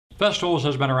Festools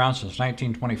has been around since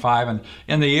 1925, and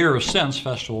in the years since,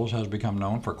 Festools has become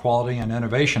known for quality and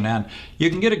innovation, and you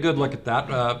can get a good look at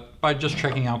that by just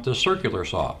checking out this circular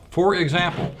saw. For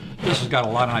example, this has got a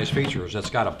lot of nice features. It's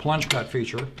got a plunge cut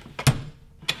feature.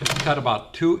 It's cut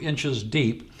about 2 inches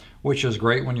deep, which is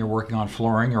great when you're working on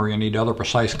flooring or you need other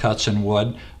precise cuts in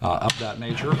wood of that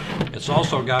nature. It's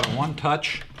also got a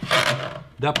one-touch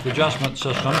depth adjustment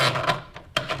system,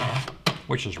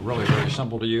 which is really very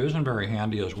simple to use and very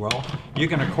handy as well. You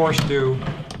can of course do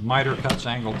miter cuts,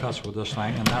 angle cuts with this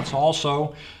thing, and that's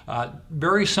also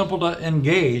very simple to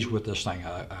engage with this thing.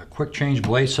 A quick change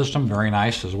blade system, very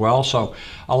nice as well. So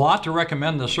a lot to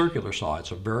recommend the circular saw.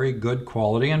 It's a very good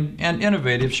quality and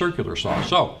innovative circular saw.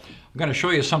 So I'm going to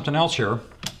show you something else here.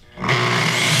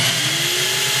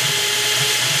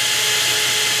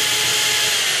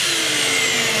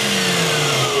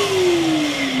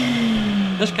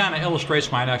 This kind of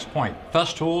illustrates my next point.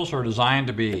 Festools are designed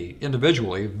to be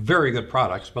individually very good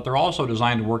products, but they're also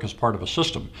designed to work as part of a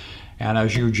system. And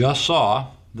as you just saw,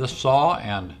 this saw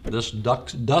and this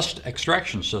dust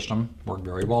extraction system work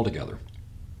very well together.